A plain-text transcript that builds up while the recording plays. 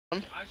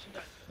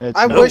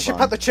I worship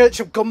at the Church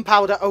of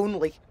Gunpowder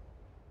only.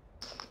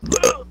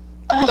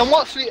 Then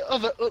what's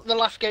the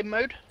last game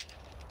mode?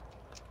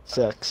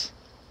 Sex.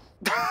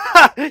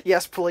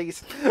 Yes,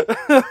 please.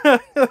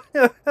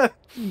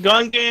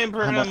 Gun game,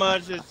 pretty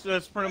much.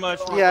 It's pretty much.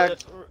 Yeah,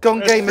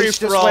 gun game is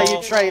just where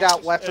you trade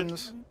out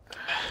weapons.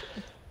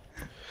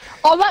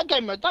 Oh, that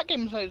game mode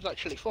is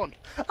actually fun.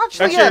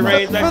 Actually, yeah,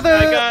 raid, for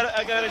the...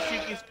 I got a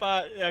cheeky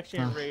spot. Actually,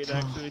 in raid,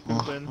 actually,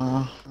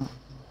 open.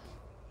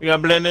 You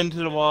gotta blend into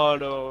the wall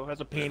though. That's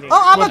a painting.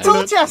 Oh, I'm a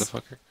tool chest.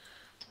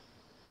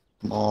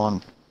 Come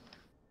on.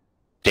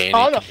 Danny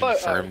can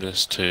confirm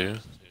this too.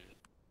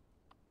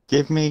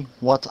 Give me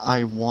what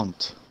I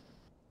want.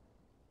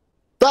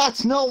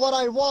 That's not what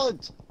I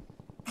want!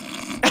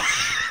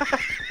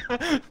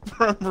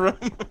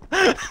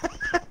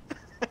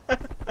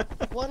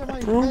 What am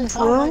I meant to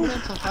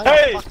hide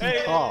a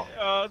fucking car?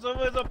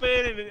 Someone's a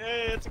painting.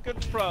 Hey, it's a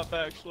good prop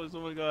actually.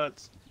 Someone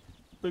got.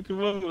 We can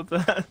run with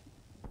that.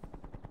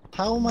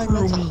 How am I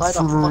meant to hide a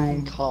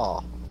fucking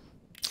car?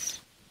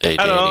 Hey,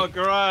 I don't know,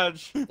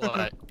 garage.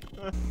 What?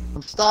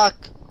 I'm stuck!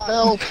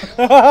 Help!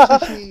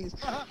 Jeez.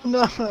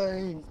 No!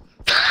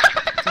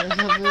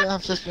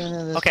 I've just been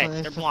in this Okay,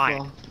 place they're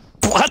blind.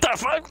 before. What the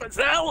fuck was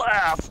that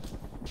laugh?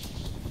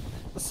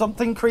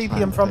 Something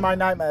creepy and from my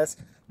nightmares.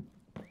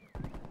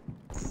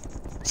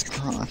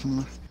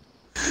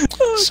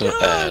 So,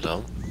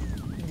 Adam.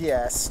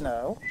 Yes,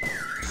 no.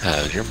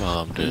 How's your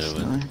mom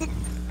doing?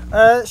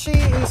 She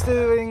is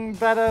doing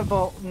better,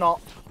 but not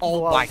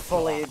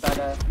fully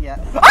better yet.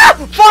 Ah!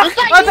 Fuck!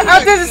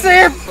 I didn't see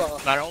him!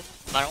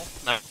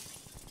 No.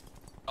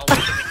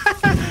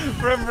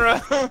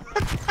 Remember?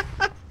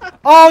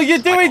 Oh, you're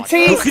doing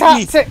tease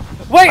tactic!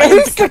 Wait,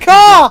 who's the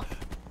car?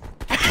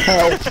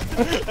 Help!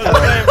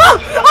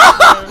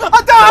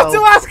 I don't have to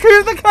ask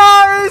who the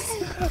car is!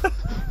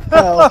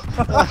 Help!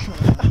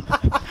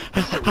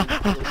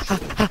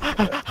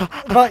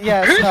 But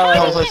yes,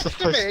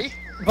 no. Me?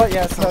 But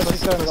yes, no, she's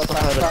doing the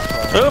best.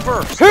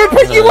 Hooper!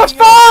 Hooper, you were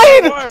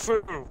fine!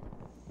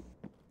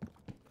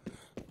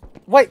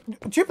 Wait,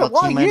 Jupiter,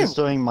 what are you? is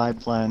doing my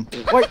plan.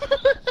 Wait,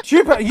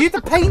 Jupiter, are you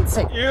the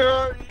painting?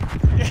 You're.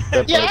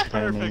 Yeah.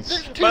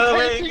 Perfect. By the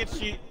way, you can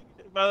cheat.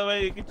 By the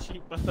way,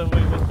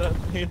 with that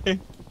painting.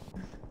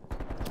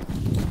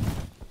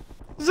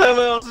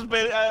 Someone else is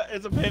painting.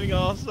 It's a painting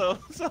also.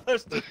 So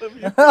there's two of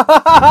you.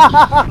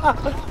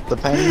 The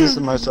painting is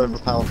the most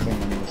overpowered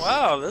thing in this.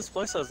 Wow, this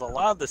place has a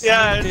lot of the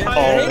Yeah, it's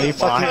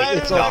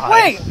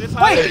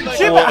Wait,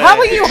 Jupiter, how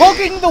are you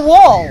hugging the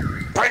wall?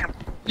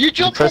 You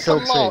jump Press off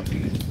a LT. log.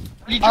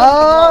 You jump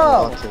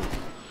Oh! off a log.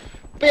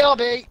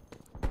 BRB.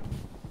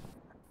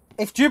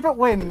 If Jupiter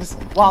wins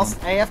whilst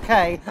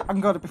AFK, I'm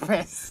gonna be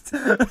pissed.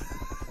 I'm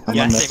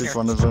gonna message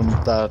one of them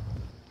that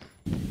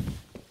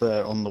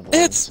they're on the wall.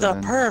 It's the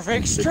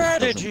perfect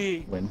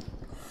strategy! Win.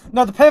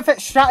 No, the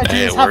perfect strategy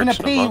Hey, is it having a works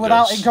in pee Among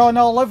without Us. it going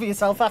all over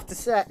yourself after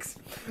sex.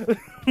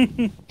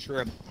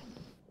 True.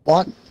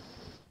 What?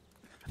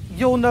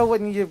 You'll know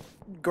when you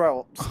grow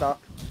up, Star.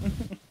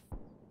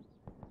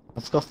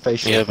 I've got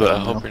facial Yeah, but I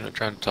hair hope now. you're not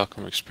trying to talk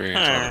from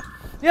experience. on it.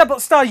 Yeah,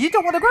 but Star, you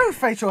don't want to grow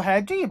facial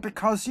hair, do you?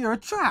 Because you're a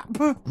trap.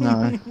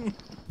 No.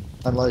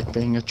 I like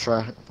being a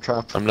trap.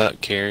 I'm not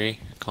Carrie.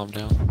 Calm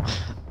down.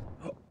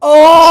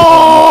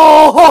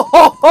 Oh!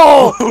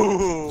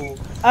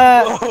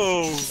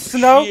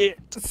 Snow, shit.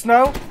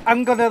 Snow.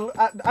 I'm gonna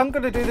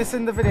do this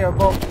in the video,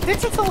 but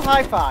digital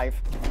high five,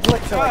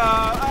 literally. You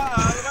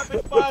got me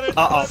spotted. You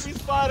got me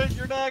spotted.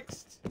 You're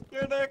next.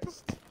 You're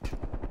next.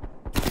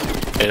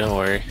 Hey, don't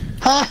worry.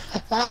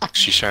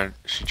 She tried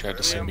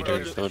to send me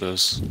dirty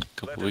photos a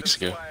couple weeks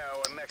ago.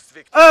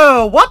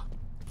 Oh, what?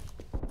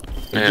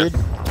 Yeah. Wait!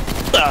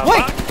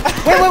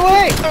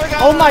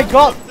 Oh my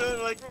god!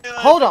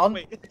 Hold on.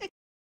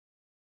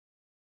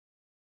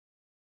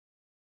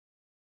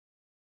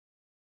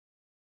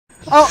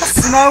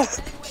 Oh,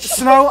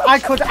 Snow, I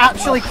could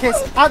actually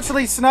kiss.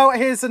 Actually, Snow,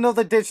 here's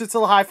another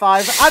digital high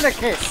five and a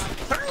kiss.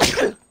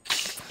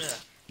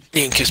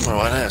 You can kiss my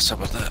white ass, how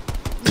about that?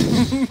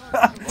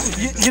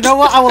 You know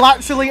what? I will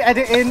actually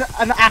edit in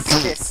an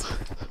ass kiss.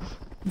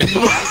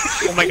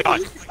 Oh my god.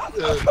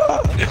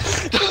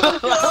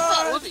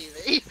 That was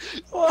easy.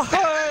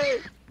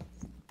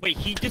 Wait,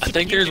 he I disappeared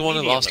think there's one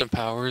in immediately. Austin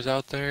Powers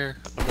out there.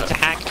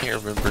 I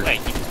can't remember. Wait,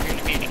 he disappeared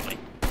immediately.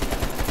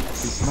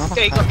 He's not a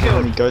Yeah, he got hacker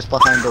killed. and he goes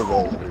behind a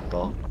wall,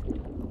 Hooper.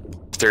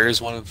 If there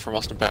is one from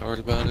Austin Powers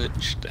about it,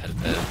 you should add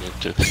that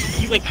into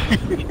He like...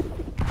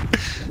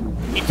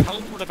 he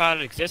teleported about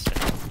it existed.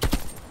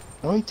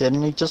 No, he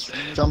didn't. He just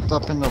jumped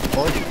up in the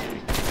bush.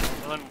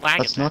 Well, then lag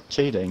That's not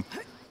cheating.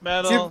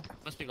 Metal.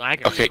 Must be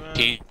lagging. Okay,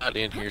 he's not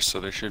in here,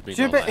 so there should be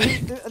no Jupiter,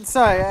 lag.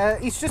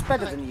 sorry, he's just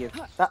better than you.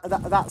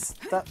 That's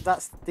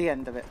the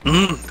end of it.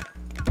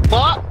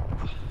 What?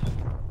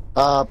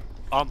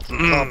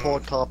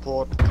 Carport.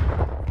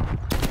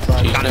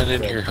 He's not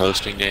in here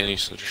hosting, Danny,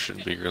 so there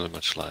shouldn't be really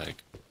much lag.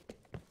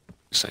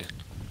 Just saying.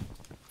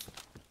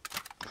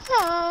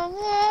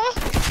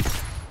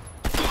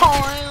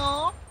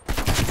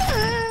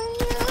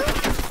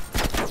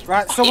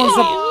 Right,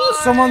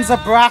 Someone's a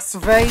brass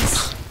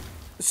vase.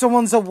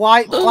 Someone's a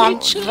white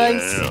plant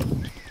vase.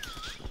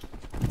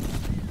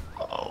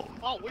 Oh,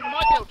 we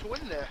might be able to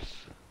win this.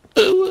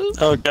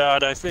 Oh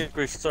god, I think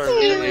we started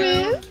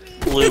a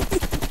loop.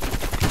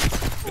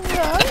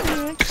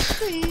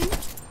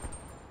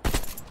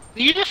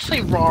 You just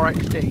say raw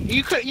XD.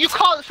 You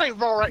can't say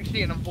raw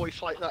XD in a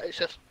voice like that. It's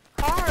just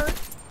hard.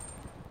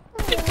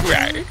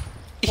 Right.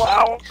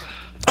 Wow.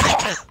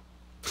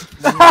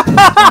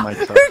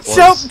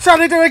 Jump, trying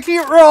to do a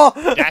cute roar.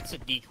 That's a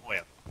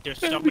decoy. There's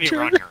somebody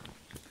around here.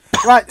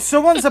 Right,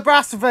 someone's a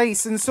brass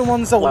vase and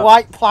someone's a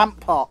white plant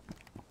pot.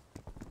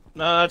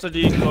 No, that's a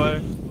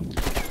decoy.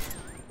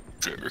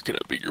 Trevor, can I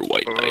be your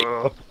white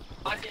knight?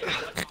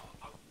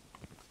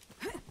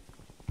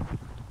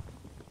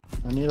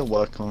 I need to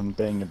work on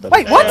being a better.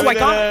 Wait, what? Oh my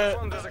god!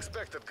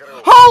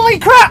 Holy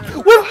crap!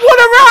 We've won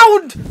a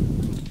round!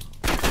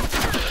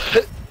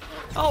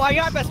 Oh, I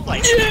got best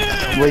place.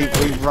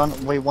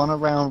 We won a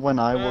round when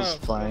I was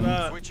playing.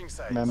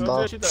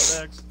 Remember?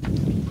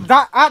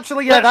 That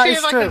actually, yeah, that Let's see is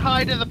if I true. can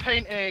hide in the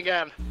painting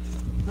again.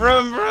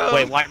 Run, run!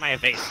 Wait, why am I a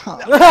vase? Ah,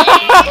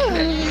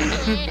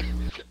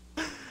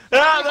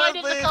 Hide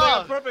in the that's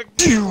car. a perfect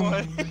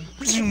decoy.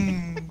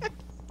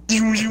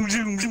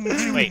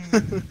 Wait,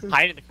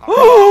 hide in the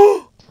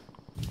car.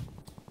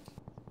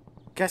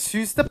 Guess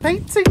who's the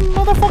painting,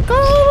 motherfucker?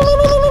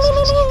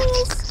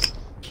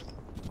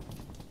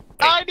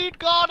 I need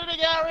gardening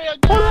area.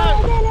 Go.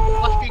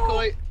 Let's be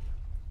coy.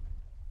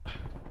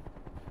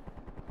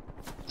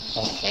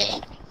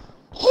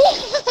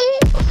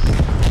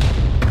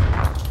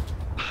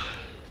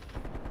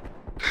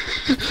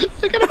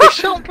 They're gonna be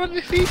shot when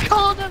they see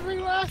cars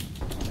everywhere.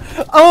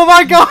 Oh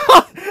my god!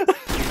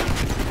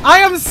 I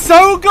am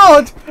so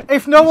good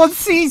if no one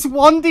sees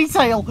one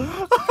detail.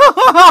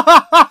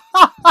 I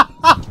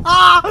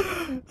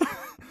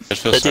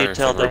feel The sorry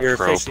detail for that our you're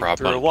pro facing prop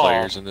through a on wall.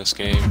 players in this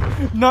game.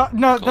 No,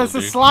 there's a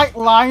Duty. slight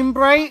line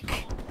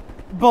break,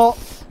 but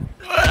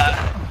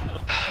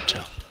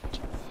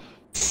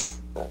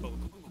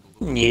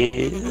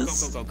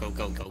Yes. Go, go,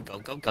 go, go, go,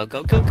 go, go,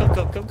 go, go, go,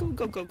 go, go, go,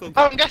 go, go, go,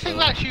 Oh, I'm guessing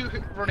that's you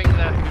running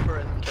the Hoover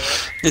into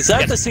it. Is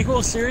that the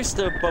sequel series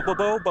to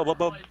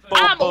Bo?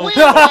 I'm a winner!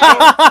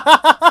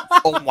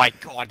 Oh my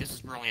god, this is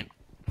brilliant.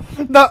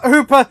 no,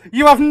 Hooper,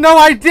 you have no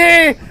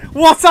idea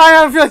what I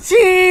have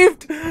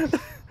achieved.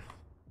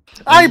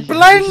 I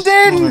blend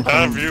in.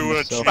 Have you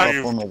achieved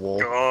on the wall?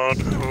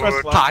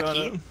 Press lock on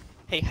Hockey.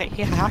 it.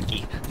 Hey,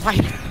 hockey.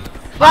 Right.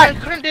 I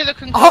couldn't do the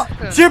Oh,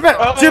 concussion.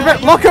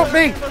 Gibbet, look at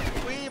me.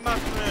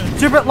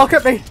 Gibbet, look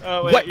at me.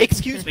 Oh, wait, What? you-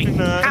 Excuse me.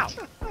 No. Ow.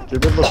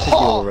 Gibbet looked at you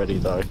already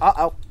though.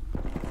 Uh-oh.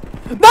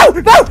 No!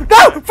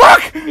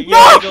 Fuck! You No!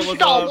 gotta go look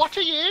No, up. what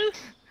are you?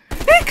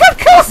 He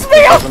concussed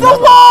me off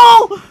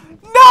the wall!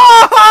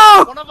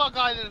 No! One of our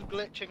guys is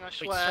glitching, I Wait,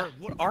 swear. sir,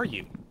 what are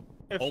you?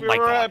 If Oh you my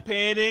were God. at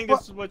painting,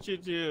 this is what you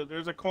do.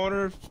 There's a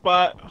corner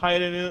spot,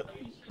 hide in it,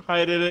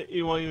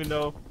 you won't even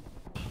know.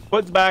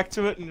 Put back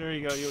to it, and there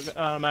you go. You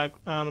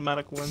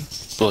automatic win.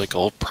 So like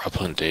old prop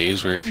hunt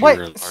days where if you were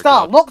Wait,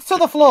 stop, large look to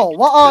the floor.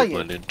 What are you?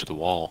 blend into the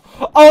wall.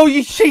 Oh,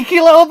 you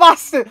cheeky little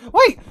bastard!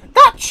 Wait,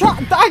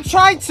 I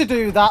tried to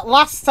do that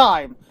last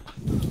time,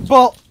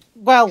 but,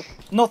 well,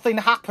 nothing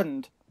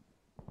happened.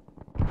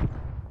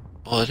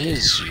 Well, it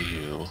is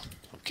you.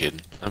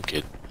 I'm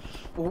kidding.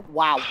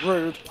 Wow,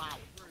 rude.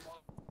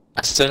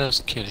 I said I was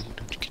kidding.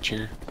 Don't you get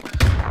your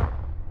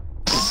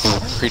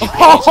pretty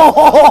face?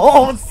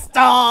 Oh,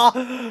 Star!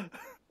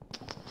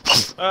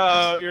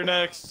 You're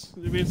next.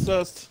 You're being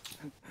sussed.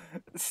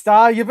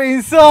 Star, you're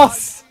being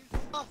sus!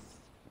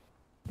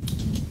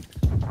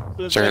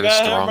 Since Sure, the it's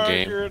guy the hit wrong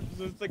marker,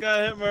 since the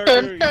guy hit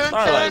marker,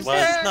 Starlight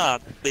was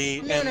not the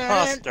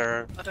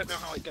imposter. I don't know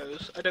how it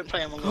goes. I don't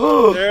play Among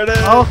Us. there it is.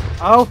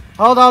 Oh,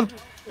 hold on.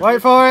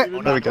 Wait for it.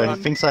 There we go.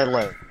 He thinks I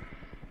left.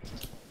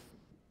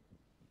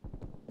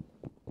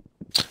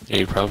 Yeah,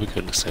 you probably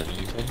couldn't have said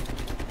anything.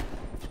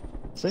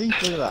 See,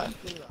 look at that.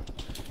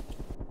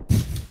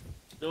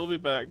 They'll be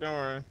back. Don't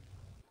worry.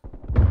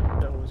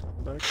 They always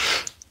come back.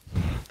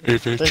 They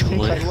think I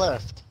Eventually.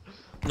 left.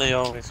 They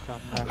always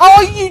come back.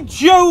 Are you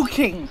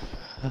joking?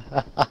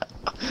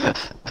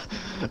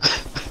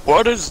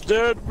 What is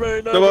dead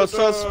may The never most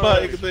sus die.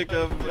 spot you can think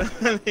of.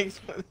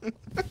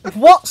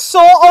 What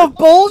sort of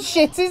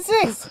bullshit is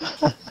this?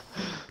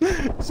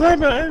 Sorry,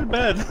 man, I'm in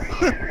bed.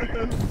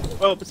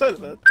 Well, besides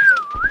that.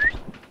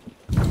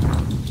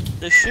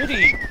 The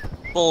shitty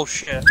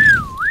bullshit.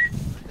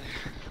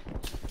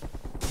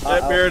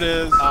 That beard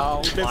is.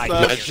 Oh You've been my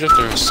sus. Imagine if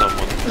there was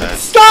someone that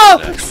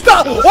Stop!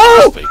 Stop!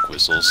 Whoa! fake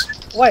whistles.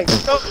 Wait,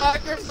 Go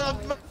back yourself,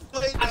 run!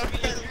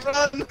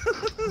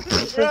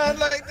 Run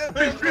like the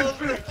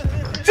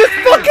just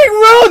fucking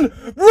run!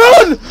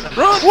 Run!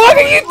 What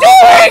are you doing?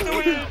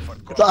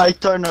 I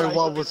don't know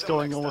what was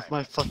going on with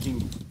my fucking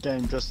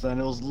game just then.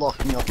 It was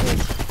locking up all.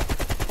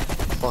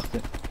 Fuck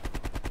it.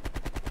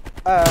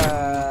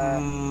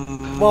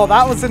 Well,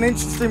 that was an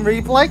interesting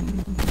replay.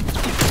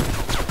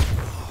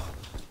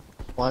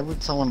 Why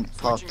would someone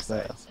park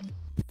there?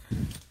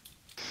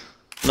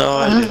 No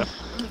idea.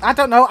 I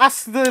don't know,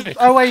 ask the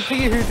OAP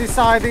who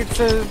decided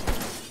to...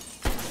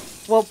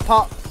 Well,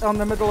 park on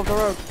the middle of the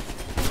road.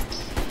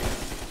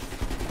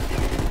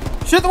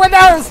 Shoot the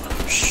windows!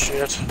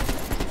 Shit.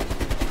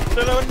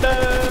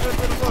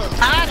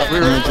 I'm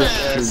gonna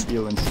just shoot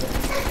you instead.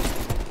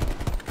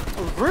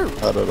 Rude.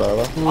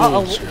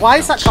 Oh, Why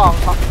is that car?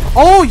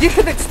 Oh, you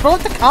can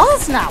explode the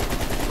cars now!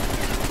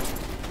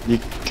 you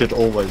could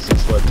always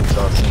explode the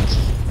chargings.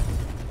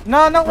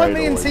 No, not when Right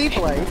me and away. T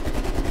play.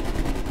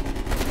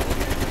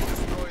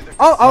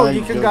 Oh,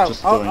 you can you're go.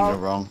 just doing it Oh,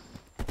 wrong.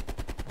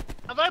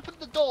 I've opened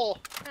the door.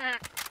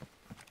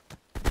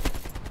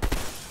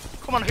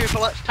 Come on, Hooper,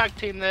 let's tag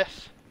team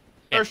this.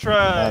 First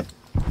try.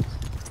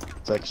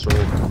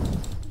 Sexual.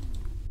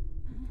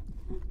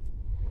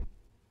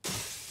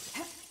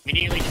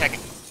 Immediately checking.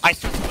 I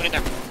still put it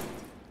there.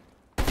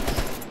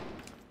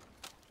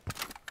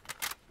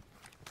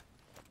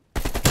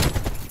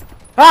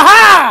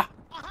 Aha!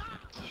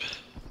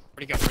 Where'd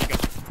he go?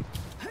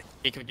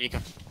 Where'd he go?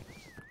 Deco.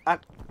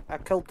 I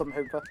killed them,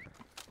 Hooper.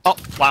 Oh,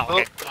 wow,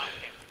 okay.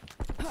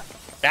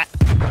 That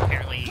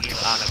apparently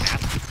on the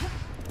map.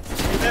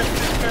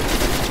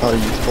 Oh,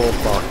 you poor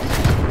fuck.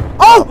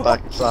 Oh!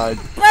 Backside.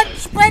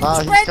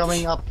 He's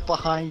coming up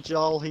behind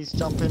Joel. He's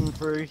jumping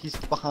through. He's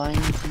behind.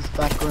 He's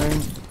back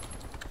room.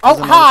 Oh, There's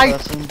another hi!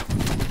 person.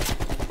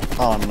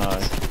 Oh no.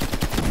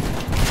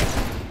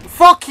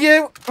 Fuck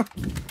you!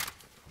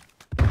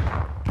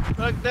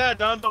 Like that,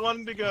 down to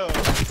one to go.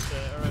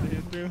 Yeah, already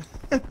hit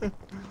through.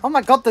 Oh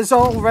my god, there's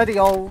already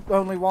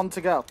only one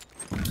to go.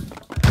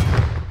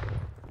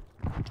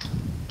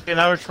 Okay,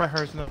 now we're trying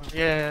hers now.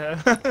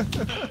 Yeah.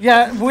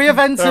 Yeah, we have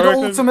entered Sorry,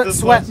 'cause ultimate this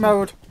sweat one's-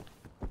 mode.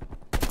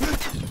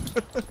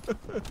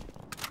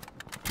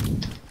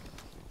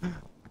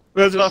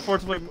 That's not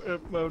forcefully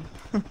mode.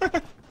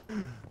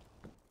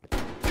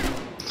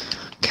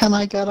 Can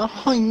I get a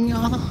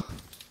hanya?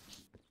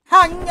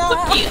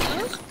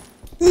 Hanya!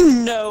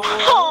 No.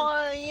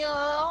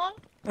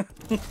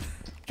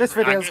 This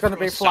video is going to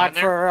be Sign flagged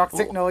there? for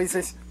erotic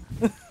noises.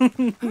 He's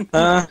in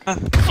there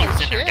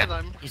Yeah, again.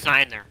 then. He's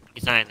not in there.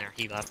 He's not in there.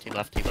 He left.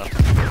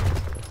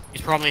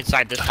 He's probably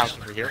inside this house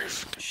over here.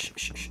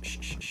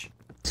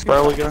 It's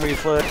probably gonna be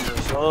flat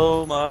for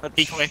so much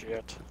Decoy.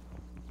 shit.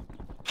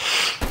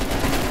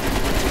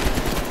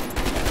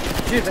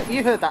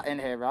 You heard that in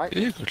here, right?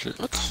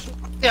 What?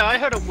 Yeah, I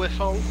heard a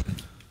whistle.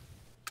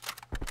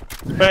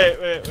 Wait,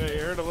 you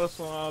heard a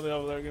whistle and all the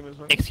over there, give me a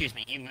second. Excuse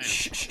me, you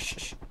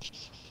moved.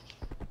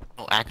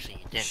 Oh, actually,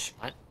 you didn't.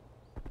 What?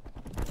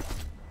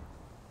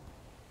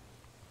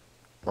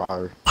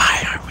 Bro.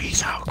 Why are we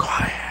so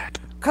quiet?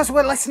 Because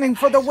we're listening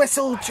for the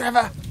whistle,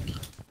 Trevor.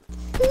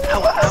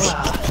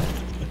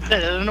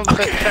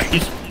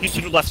 He's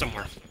to the left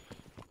somewhere.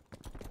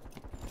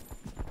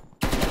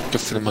 Go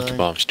for the monkey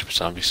bomb, stupid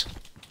zombies.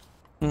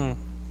 Hmm.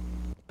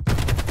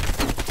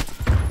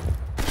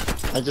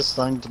 I just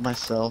stunned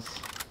myself.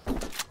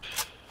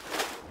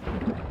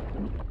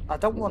 I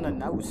don't want to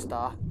know,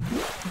 Star.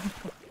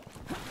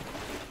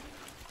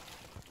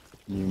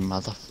 You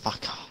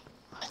motherfucker.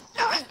 I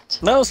know it.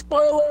 No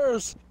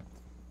spoilers!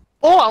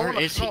 Oh, I Where want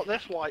to is he? snort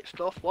this white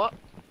stuff. What?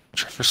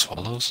 Trevor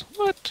swallows?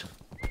 What?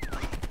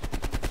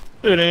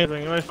 Dude,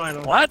 anything, I find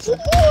him. What?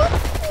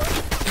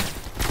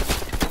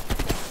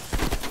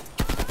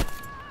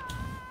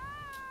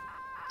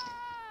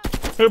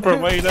 Hooper,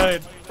 why you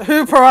died?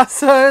 Hooper, I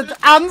heard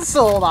and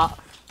saw that.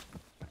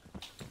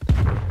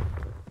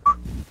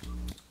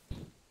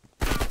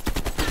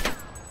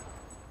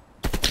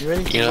 You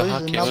ready to You know, lose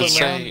Hockey, I another would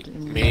say round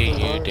in me, another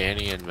you, round?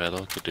 Danny, and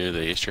Metal could do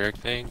the Easter egg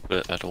thing,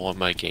 but I don't want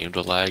my game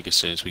to lag as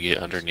soon as we get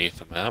underneath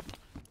the map.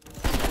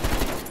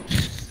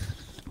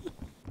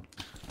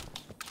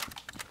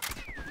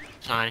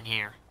 He's not in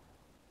here.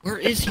 Where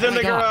is he? He's in Oh my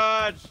the God.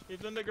 garage!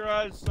 He's in the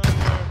garage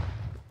somewhere.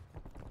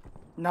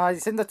 No,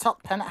 he's in the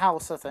top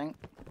penthouse, I think.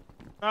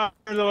 Ah,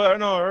 no, I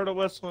heard a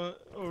whistle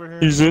over here.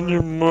 He's in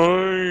your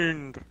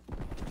mind.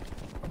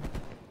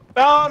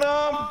 Found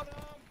him!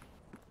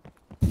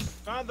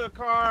 Found the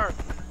car!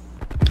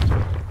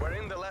 We're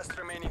in the last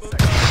remaining Move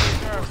seconds.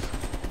 the car.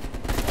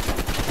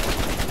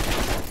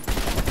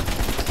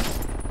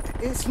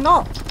 It's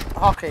not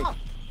hockey.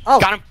 Oh,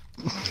 Got him.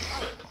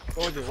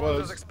 Told you it As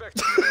was.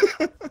 expected.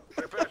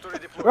 Prepare to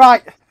redeploy.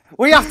 right.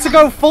 We have to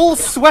go full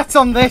sweat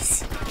on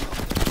this.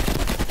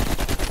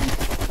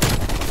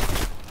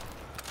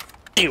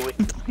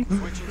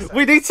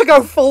 We need to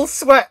go full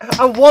sweat.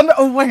 I want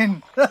a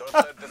win. Don't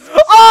let the sun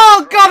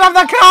Oh God, I'm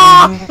the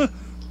car.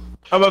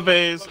 I'm a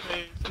base.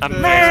 I'm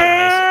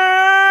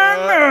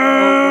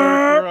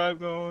Where I'm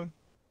going.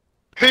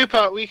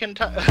 Hooper, we can.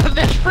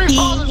 There's three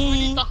ballers. We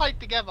need to hide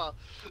together.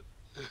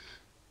 Nah.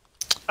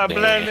 I'm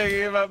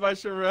blending in my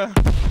Shira.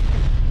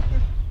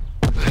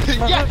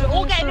 Yes,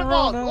 all get in the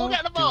box. All get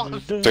in the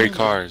box. 3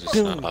 cars, it's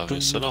not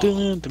obvious at all.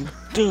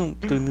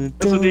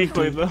 That's a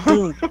decoy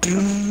though.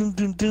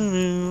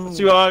 It's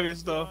too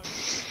obvious though.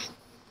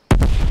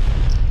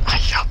 I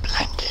shall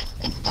blend it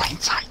in plain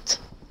sight.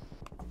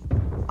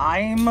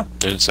 I'm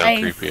Didn't sound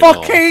a creepy at all.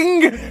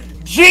 fucking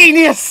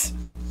genius.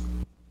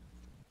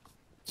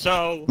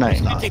 So, No, who's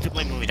you're gonna not. take the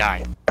blame when we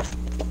die?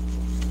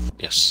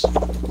 Yes.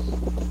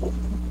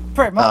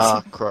 Pretty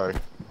much. Crow.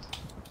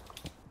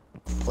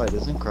 Wait,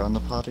 isn't Crow in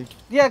the party?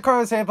 Yeah,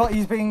 Crow's here, but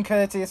he's being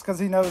courteous because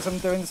he knows I'm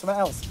doing something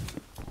else.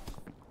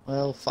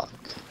 Well, fuck.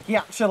 He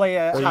actually you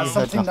has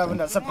said something known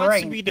nothing. as a Who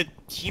wants to brain. be the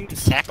human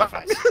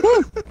sacrifice?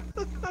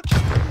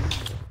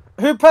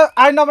 Hooper,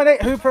 I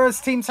nominate Hooper as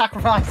team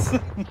sacrifice.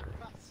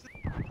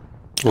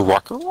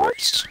 Rocker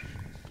Wars?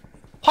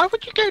 Why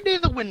would you go near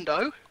the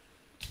window?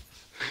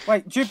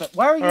 Wait, Jupiter,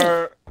 where are you?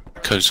 Or,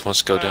 Because he wants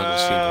to go down the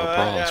female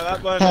brawls. yeah,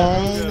 that bro. one.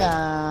 Hang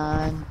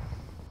on.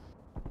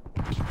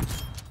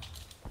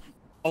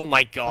 Oh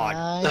my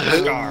god.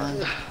 Hang Scar.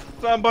 on.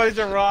 Somebody's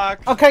a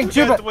rock. Okay, We got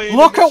Jupiter, Dwayne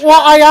look in at the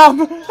what I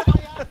am!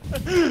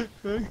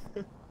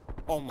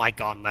 Oh my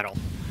god, metal.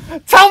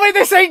 Tell me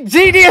this ain't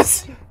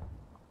genius!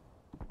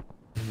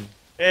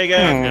 Hey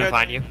guys, I'm gonna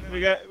find you. we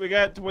got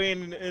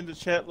Dwayne in the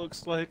chat.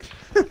 Looks like.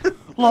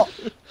 Look,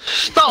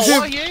 Stop,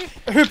 what are you?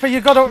 Hooper,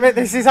 you gotta admit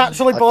this is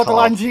actually I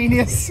borderline can't.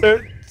 genius.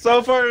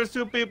 So far, there's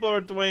 2 people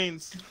are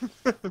Dwayne's.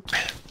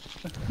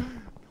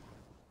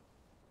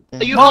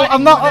 Are you Well, hiding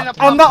I'm in a not. I'm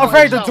pub not by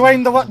afraid of yourself?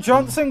 Dwayne the Rock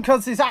Johnson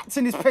because his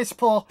acting is piss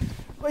poor.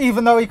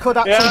 Even though he could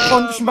actually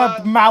punch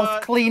my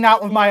mouth clean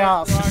out of my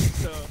ass. Rock,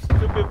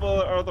 though. 2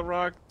 people are the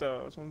Rock,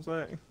 though. That's what I'm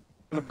saying.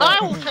 I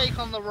will take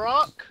on the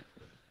Rock.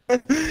 I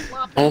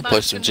won't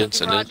play some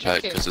Jensen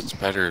Impact because it's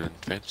better than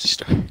Fantasy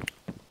Star.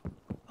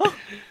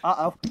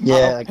 Uh-oh. Yeah,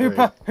 Uh-oh. I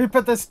agree.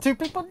 Hooper, there's 2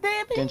 people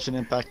near me. Genshin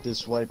Impact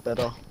is way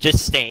better.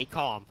 Just stay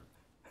calm.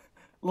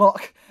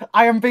 Look,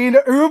 I am being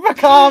uber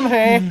calm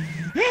here.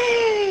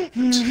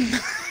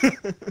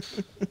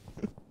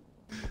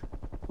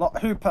 Look,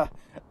 Hooper.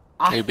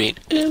 You're being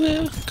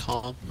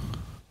calm.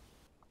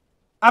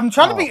 I'm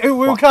trying to be Oh,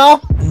 uwu fuck. calm.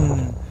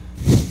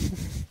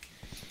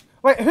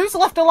 Wait, who's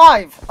left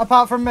alive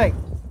apart from me?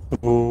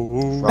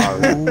 Rar.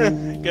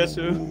 Guess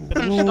who?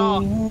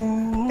 Start.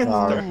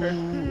 Rar.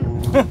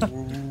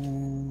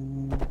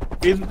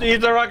 He's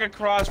the Rock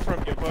across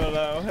from you,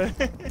 but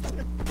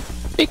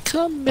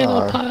Become middle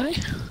Arr. pie.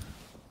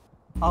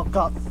 Oh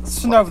god,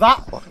 Snow,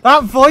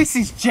 that voice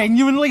is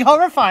genuinely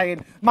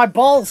horrifying. My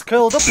balls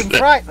curled up in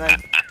fright then.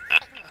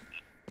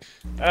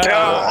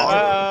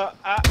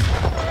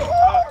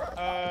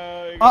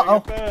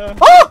 Uh-oh.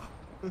 Oh!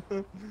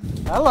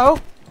 Hello.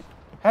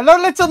 Hello,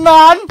 little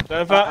man.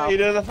 He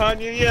doesn't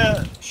find you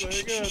yet.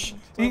 Very good. Shh.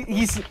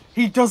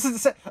 He doesn't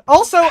say.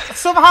 Also,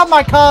 somehow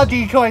my car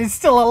decoy is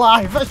still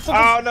alive. I should've-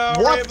 Oh no,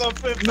 What? Rainbow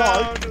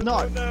Found.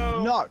 No,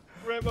 no.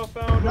 Rainbow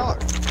found. No.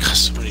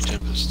 So many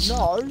tempests.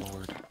 No.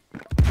 Lord.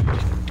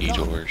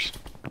 Detours.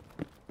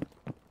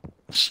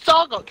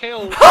 Star got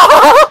killed.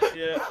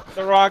 Yeah,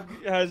 the Rock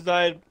has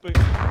died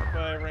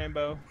by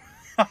Rainbow.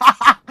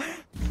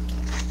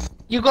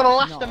 You gotta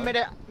last No. a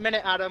minute,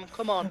 Adam.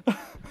 Come on.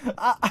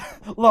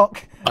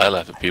 Look, I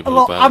laugh at people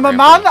look, about I'm a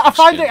Rainbow man. I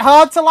find skin. it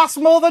hard to last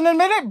more than a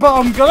minute, but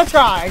I'm gonna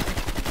try.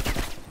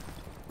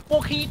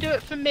 Well, can you do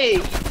it for me?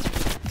 No,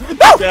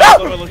 Yeah,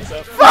 no! let me look this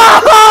up.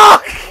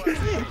 Fuck!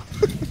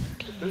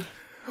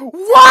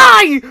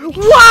 Why?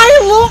 Why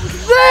look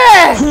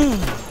there?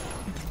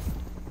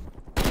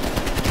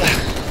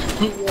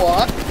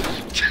 What?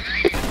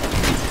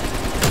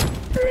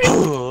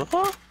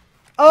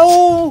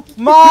 Oh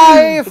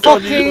my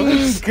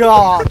fucking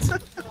god!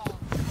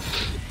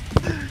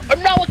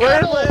 I'm now a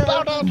colonel.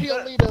 Bow down to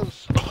your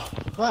leaders.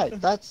 Right,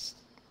 that's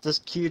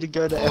just cue to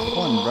go to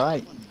F1,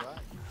 right?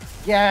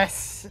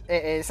 Yes,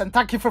 it is, and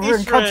thank you for Easter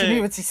ruining egg.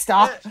 continuity,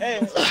 Star. Hey,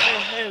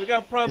 we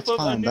got a problem. It's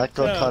fine, that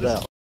got cut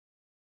out.